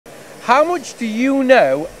how much do you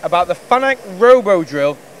know about the FANUC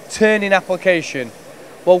ROBODRILL turning application?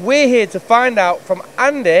 Well, we're here to find out from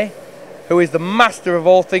Andy, who is the master of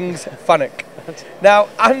all things FANUC. Now,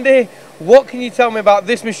 Andy, what can you tell me about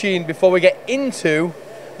this machine before we get into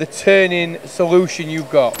the turning solution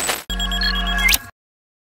you've got?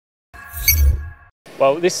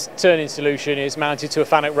 Well, this turning solution is mounted to a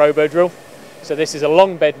FANUC ROBODRILL. So this is a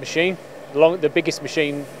long bed machine, the biggest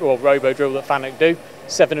machine or ROBODRILL that FANUC do,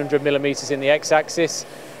 700mm in the x-axis.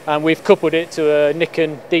 And we've coupled it to a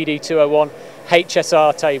Nikon DD201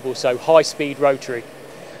 HSR table, so high-speed rotary.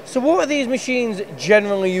 So what are these machines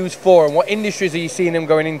generally used for, and what industries are you seeing them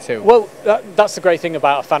going into? Well, that's the great thing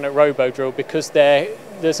about a FANUC ROBODRILL, because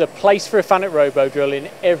there's a place for a FANUC ROBODRILL in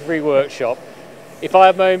every workshop. If I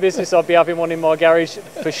had my own business, I'd be having one in my garage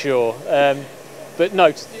for sure. But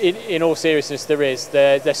no, in all seriousness, there is.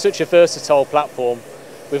 They're such a versatile platform.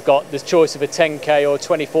 We've got the choice of a 10K or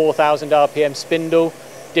 24,000 RPM spindle,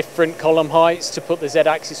 different column heights to put the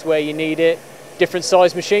Z-axis where you need it, different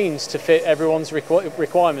size machines to fit everyone's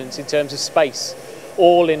requirements in terms of space,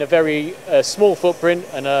 all in a very small footprint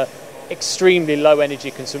and a extremely low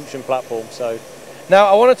energy consumption platform. So, now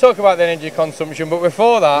I want to talk about the energy consumption, but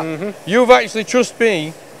before that, you've actually trusted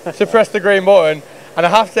me to press the green button, and I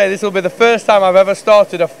have to say this will be the first time I've ever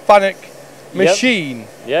started a FANUC machine.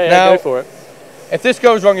 Yep. Yeah, now, go for it. If this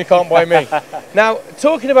goes wrong, you can't blame me. Now,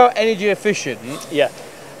 talking about energy efficient,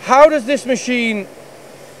 how does this machine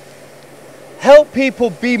help people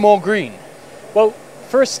be more green? Well,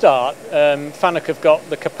 for a start, FANUC have got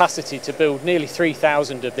the capacity to build nearly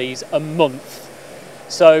 3,000 of these a month.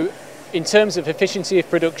 So in terms of efficiency of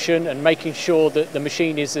production and making sure that the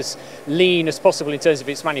machine is as lean as possible in terms of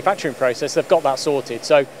its manufacturing process, they've got that sorted.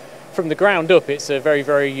 So from the ground up, it's a very,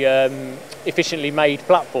 very efficiently made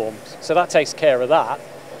platform. So that takes care of that.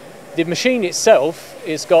 The machine itself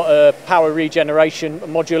has got a power regeneration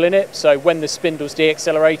module in it. So when the spindle's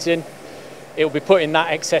deaccelerating, it will be putting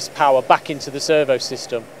that excess power back into the servo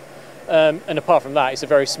system. And apart from that, it's a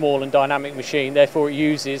very small and dynamic machine. Therefore, it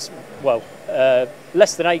uses, well,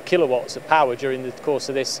 less than 8 kilowatts of power during the course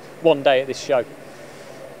of this one day at this show.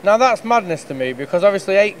 Now that's madness to me, because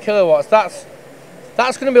obviously 8 kilowatts, that's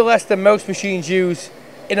going to be less than most machines use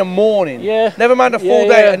in a morning. Yeah. Never mind a full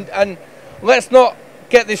day. And let's not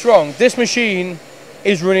get this wrong. This machine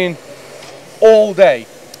is running all day.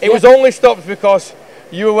 It was only stopped because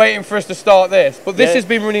you were waiting for us to start this, but this has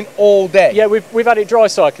been running all day. Yeah, we've had it dry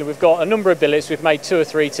cycling. We've got a number of billets. We've made 2 or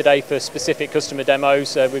 3 today for specific customer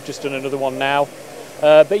demos. We've just done another one now.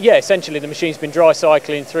 But yeah, essentially the machine's been dry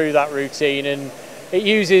cycling through that routine, and it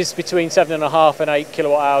uses between 7.5 and 8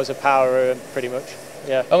 kilowatt hours of power, pretty much.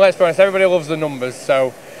 Yeah. And let's be honest, everybody loves the numbers.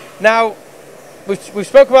 So now we've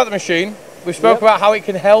spoke about the machine. We've spoke about how it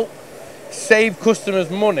can help save customers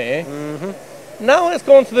money. Now let's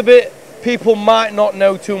go on to the bit people might not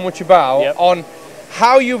know too much about, on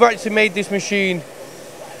how you've actually made this machine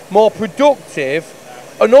more productive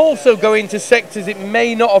and also go into sectors it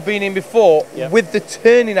may not have been in before with the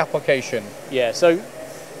turning application. Yeah, so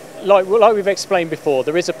like we've explained before,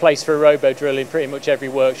 there is a place for a ROBODRILL in pretty much every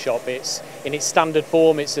workshop. It's in its standard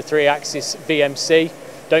form, it's a 3-axis VMC.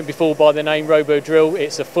 Don't be fooled by the name ROBODRILL.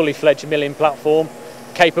 It's a fully fledged milling platform,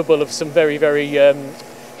 capable of some very, very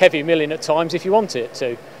heavy milling at times if you want it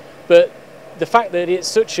to. But the fact that it's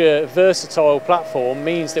such a versatile platform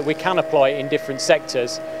means that we can apply it in different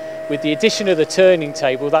sectors. With the addition of the turning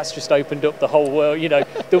table, that's just opened up the whole world. You know,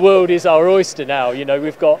 the world is our oyster now. You know,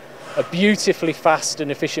 we've got a beautifully fast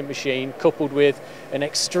and efficient machine coupled with an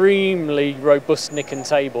extremely robust Nikon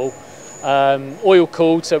table, oil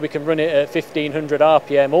cooled so we can run it at 1500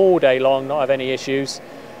 RPM all day long, not have any issues,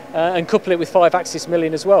 and couple it with 5-axis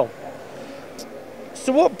milling as well.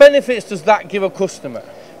 So what benefits does that give a customer?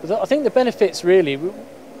 I think the benefits really,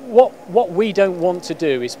 what we don't want to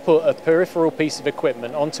do is put a peripheral piece of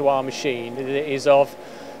equipment onto our machine that is of,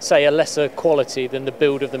 say, a lesser quality than the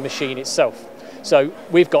build of the machine itself. So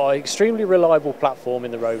we've got an extremely reliable platform in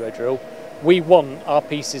the ROBODRILL. We want our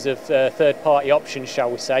pieces of third-party options, shall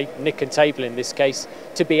we say, Nikon table in this case,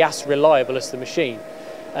 to be as reliable as the machine.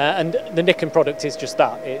 And the Nikon product is just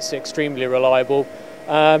that. It's extremely reliable.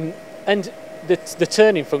 And the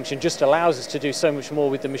turning function just allows us to do so much more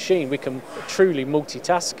with the machine. We can truly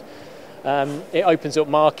multitask. It opens up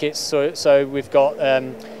markets, so we've got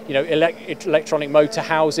you know, electronic motor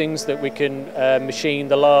housings that we can machine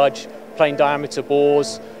the large plain diameter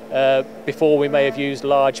bores. Before we may have used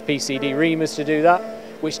large PCD reamers to do that,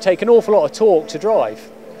 which take an awful lot of torque to drive.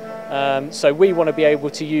 So we want to be able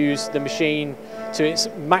to use the machine to its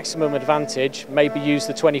maximum advantage, maybe use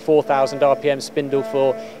the 24,000 RPM spindle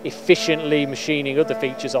for efficiently machining other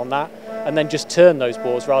features on that, and then just turn those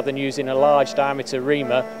bores rather than using a large diameter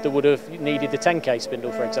reamer that would have needed the 10K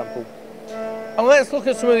spindle, for example. And let's look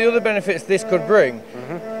at some of the other benefits this could bring.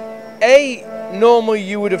 A, normally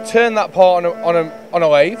you would have turned that part on a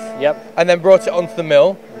lathe, and then brought it onto the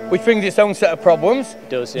mill, which brings its own set of problems. It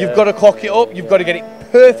does, yeah. You've got to clock it up, you've got to get it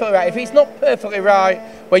perfectly right. If it's not perfectly right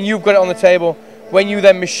when you've got it on the table, when you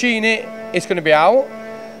then machine it, it's going to be out.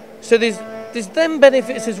 So there's then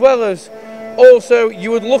benefits as well as also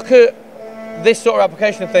you would look at this sort of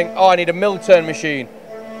application and think, oh, I need a mill turn machine.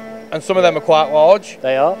 And some of them are quite large.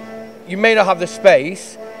 They are. You may not have the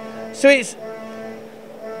space. So it's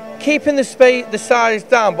keeping the size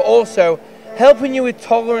down, but also helping you with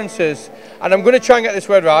tolerances. And I'm going to try and get this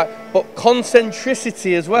word right, but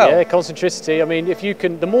concentricity as well. Yeah, concentricity. I mean, if you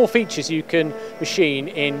can, the more features you can machine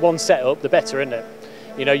in one setup, the better, isn't it?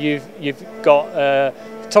 You know, you've got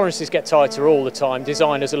tolerances get tighter all the time.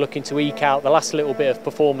 Designers are looking to eke out the last little bit of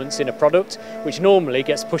performance in a product, which normally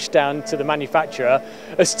gets pushed down to the manufacturer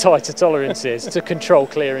as tighter tolerances to control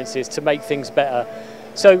clearances, to make things better.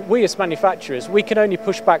 So we as manufacturers, we can only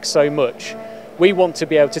push back so much. We want to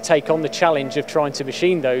be able to take on the challenge of trying to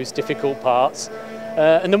machine those difficult parts.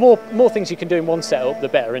 And the more things you can do in one setup, the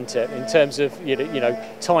better, isn't it? In terms of you know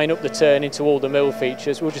tying up the turn into all the mill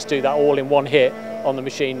features, we'll just do that all in one hit on the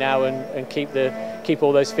machine now, and keep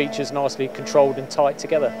all those features nicely controlled and tight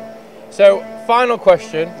together. So, final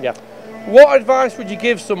question. Yeah. What advice would you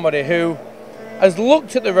give somebody who has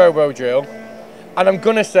looked at the RoboDrill, and I'm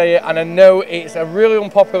going to say it, and I know it's a really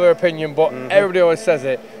unpopular opinion, but everybody always says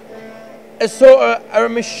it, as sort of a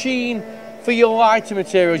machine for your lighter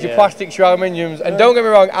materials, your plastics, your aluminiums, and don't get me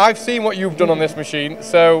wrong, I've seen what you've done on this machine,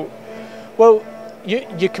 so... Well,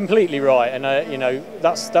 you're completely right, and you know,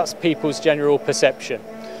 that's people's general perception.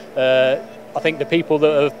 I think the people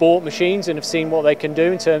that have bought machines and have seen what they can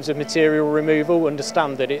do in terms of material removal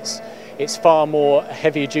understand that it's far more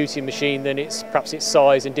heavier duty machine than perhaps its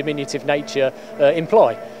size and diminutive nature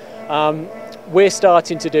imply. We're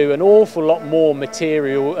starting to do an awful lot more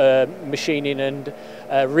material machining and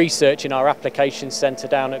research in our application centre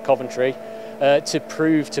down at Coventry to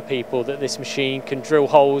prove to people that this machine can drill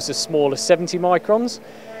holes as small as 70 microns.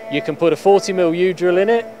 You can put a 40mm U-drill in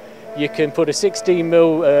it, you can put a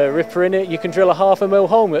 16mm ripper in it, you can drill a 1/2 mil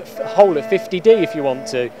hole at 50D if you want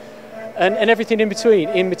to. And everything in between,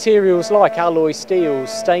 in materials like alloy steels,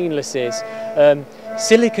 stainlesses,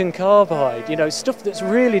 silicon carbide, you know, stuff that's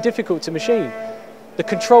really difficult to machine. The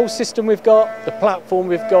control system we've got, the platform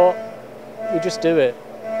we've got, we just do it.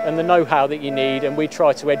 And the know-how that you need, and we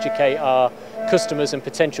try to educate our customers and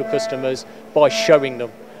potential customers by showing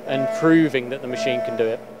them and proving that the machine can do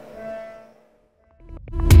it.